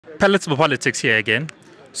Palatable politics here again.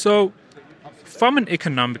 So, from an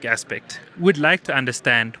economic aspect, we'd like to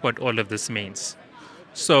understand what all of this means.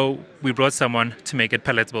 So, we brought someone to make it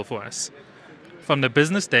palatable for us. From the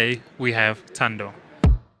business day, we have Thando.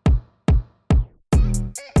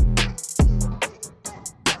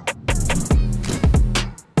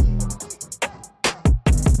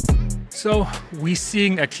 So, we're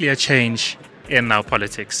seeing a clear change in our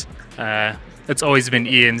politics. It's always been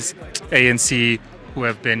ANC who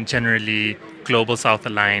have been generally global south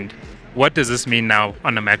aligned. What does this mean now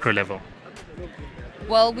on a macro level?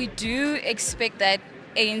 Well, we do expect that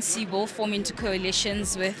ANC will form into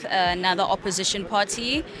coalitions with another opposition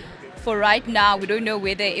party. For right now, we don't know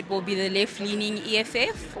whether it will be the left-leaning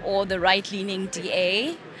EFF or the right-leaning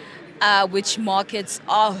DA, which markets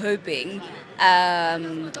are hoping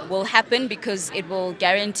will happen because it will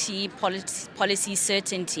guarantee policy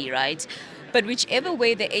certainty, right? But whichever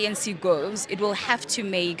way the ANC goes, it will have to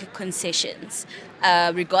make concessions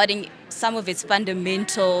regarding some of its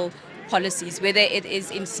fundamental policies, whether it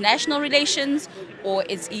is international relations or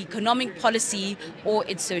its economic policy or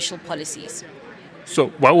its social policies. So,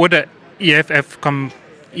 what would a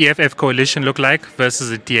EFF coalition look like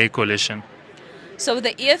versus a DA coalition? So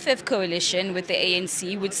the EFF coalition with the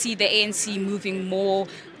ANC would see the ANC moving more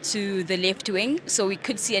to the left wing. So we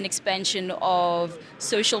could see an expansion of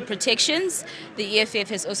social protections. The EFF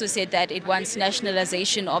has also said that it wants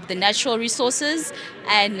nationalization of the natural resources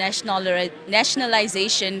and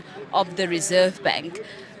nationalization of the Reserve Bank.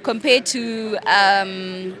 Compared to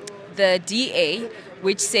the DA,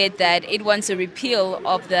 which said that it wants a repeal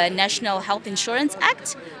of the National Health Insurance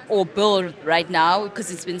Act, or bill right now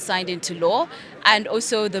because it's been signed into law, and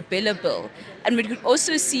also the Bella Bill. And we could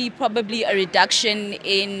also see probably a reduction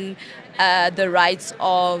in the rights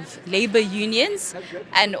of labor unions,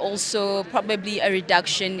 and also probably a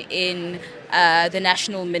reduction in the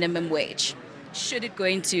national minimum wage, should it go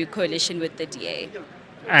into coalition with the DA.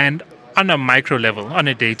 And on a micro level, on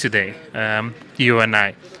a day-to-day, you and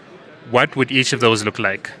I, what would each of those look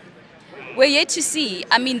like? We're yet to see.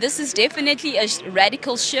 I mean, this is definitely a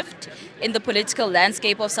radical shift in the political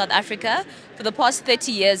landscape of South Africa. For the past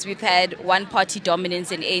 30 years, we've had one-party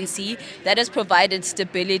dominance in ANC that has provided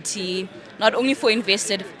stability, not only for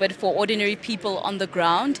investors, but for ordinary people on the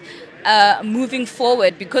ground. Moving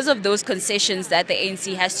forward, because of those concessions that the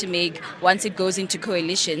ANC has to make once it goes into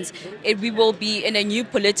coalitions, we will be in a new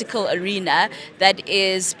political arena that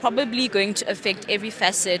is probably going to affect every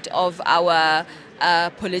facet of our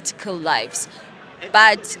political lives.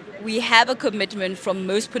 But we have a commitment from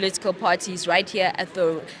most political parties right here at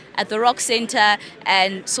the Rock Center,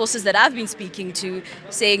 and sources that I've been speaking to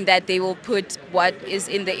saying that they will put what is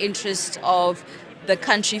in the interest of the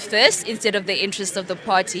country first instead of the interest of the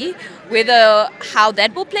party. Whether how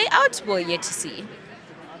that will play out, we're yet to see.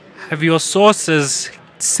 Have your sources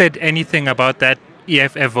said anything about that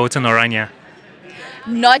EFF vote in Orania?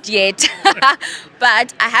 Not yet,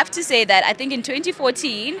 but I have to say that I think in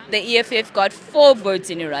 2014 the EFF got 4 votes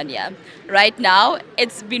in Orania. Right now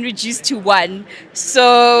it's been reduced to 1,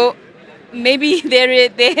 so maybe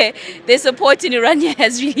their support in Orania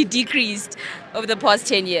has really decreased over the past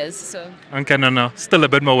 10 years. So. Okay, no. Still a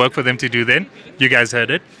bit more work for them to do then. You guys heard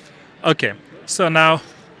it. Okay, so now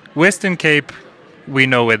Western Cape, we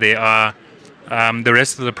know where they are. The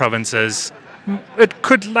rest of the provinces, it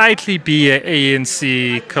could likely be an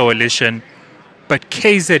ANC coalition, but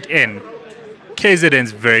KZN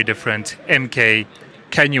is very different. MK,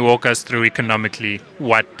 can you walk us through economically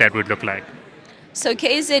what that would look like? So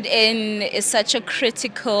KZN is such a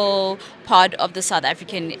critical part of the South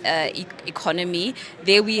African economy.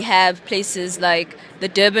 There we have places like the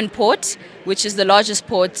Durban port, which is the largest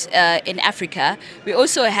port in Africa. We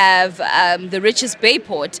also have the Richards Bay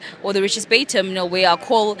port, or the Richards Bay terminal, where our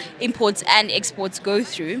coal imports and exports go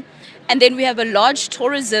through. And then we have a large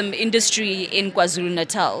tourism industry in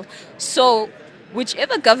KwaZulu-Natal. So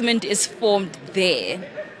whichever government is formed there,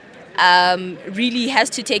 really has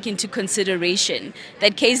to take into consideration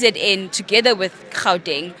that KZN, together with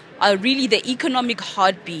Gauteng, are really the economic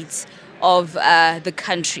heartbeats of the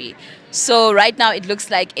country. So right now it looks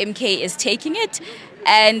like MK is taking it,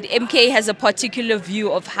 and MK has a particular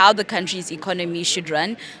view of how the country's economy should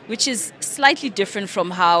run, which is slightly different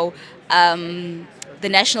from how the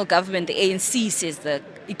national government, the ANC, says the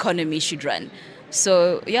economy should run.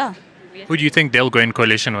 So, yeah. Who do you think they'll go in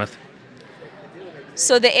coalition with?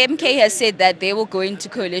 So the MK has said that they will go into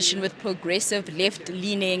coalition with progressive,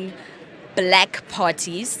 left-leaning black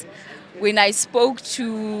parties. When I spoke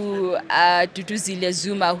to Duduzile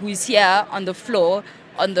Zuma, who is here on the floor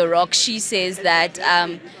on the Rock, she says that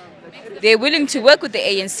they're willing to work with the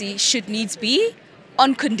ANC should needs be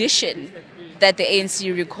on condition that the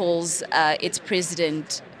ANC recalls its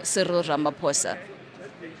president, Cyril Ramaphosa.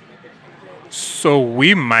 So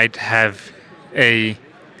we might have a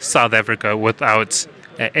South Africa without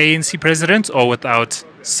an ANC president or without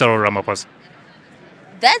Cyril Ramaphosa.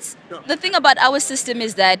 That's the thing about our system,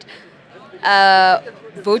 is that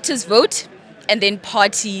voters vote and then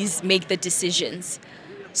parties make the decisions.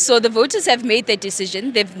 So the voters have made their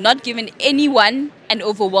decision. They've not given anyone an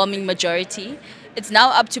overwhelming majority. It's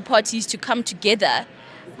now up to parties to come together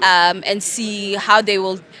and see how they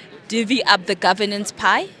will divvy up the governance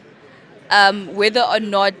pie. Whether or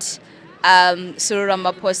not Cyril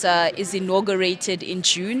Ramaphosa is inaugurated in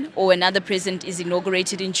June or another president is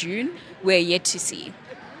inaugurated in June, we're yet to see.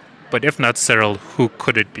 But if not Cyril, who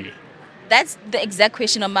could it be? That's the exact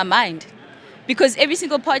question on my mind. Because every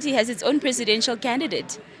single party has its own presidential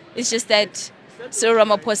candidate. It's just that Cyril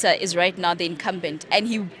Ramaphosa is right now the incumbent, and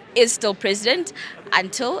he is still president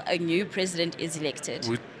until a new president is elected.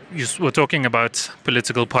 We're talking about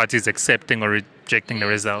political parties accepting or rejecting the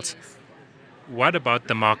results. What about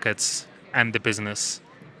the markets and the business?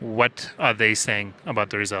 What are they saying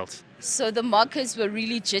about the results? So the markets were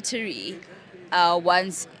really jittery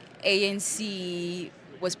once ANC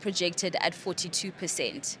was projected at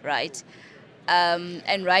 42%, right?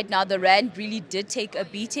 And right now the rand really did take a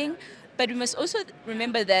beating. But we must also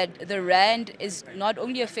remember that the rand is not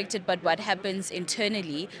only affected by what happens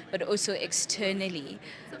internally, but also externally.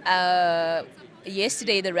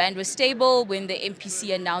 Yesterday, the rand was stable when the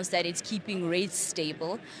MPC announced that it's keeping rates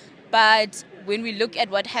stable. But when we look at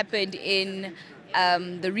what happened in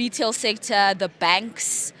the retail sector, the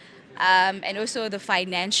banks, and also the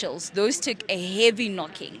financials, those took a heavy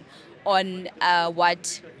knocking on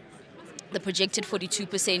what the projected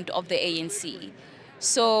 42% of the ANC.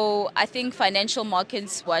 So I think financial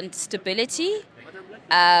markets want stability.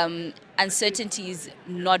 Uncertainty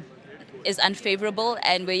is unfavorable,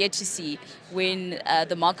 and we're yet to see when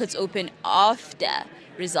the markets open after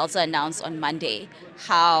results are announced on Monday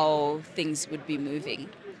how things would be moving.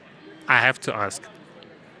 I have to ask,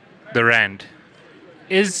 the rand,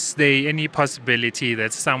 is there any possibility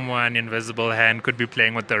that someone invisible hand could be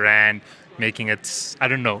playing with the rand, making it, I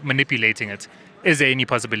don't know, manipulating it? Is there any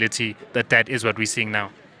possibility that that is what we're seeing now?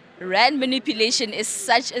 Rand manipulation is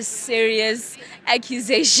such a serious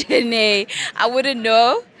accusation. I wouldn't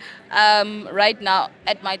know. Right now,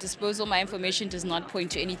 at my disposal, my information does not point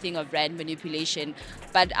to anything of rand manipulation.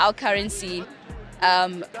 But our currency,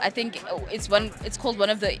 I think it's called one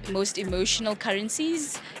of the most emotional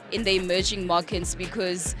currencies in the emerging markets,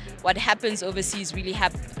 because what happens overseas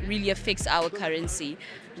really affects our currency.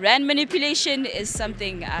 Rand manipulation is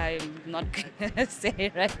something I'm not going to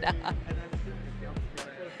say right now.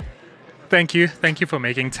 Thank you. Thank you for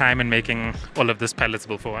making time and making all of this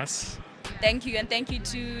palatable for us. Thank you, and thank you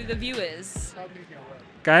to the viewers.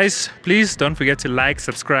 Guys, please don't forget to like,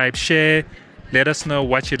 subscribe, share. Let us know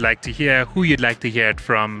what you'd like to hear, who you'd like to hear it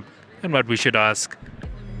from, and what we should ask.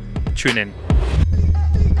 Tune in.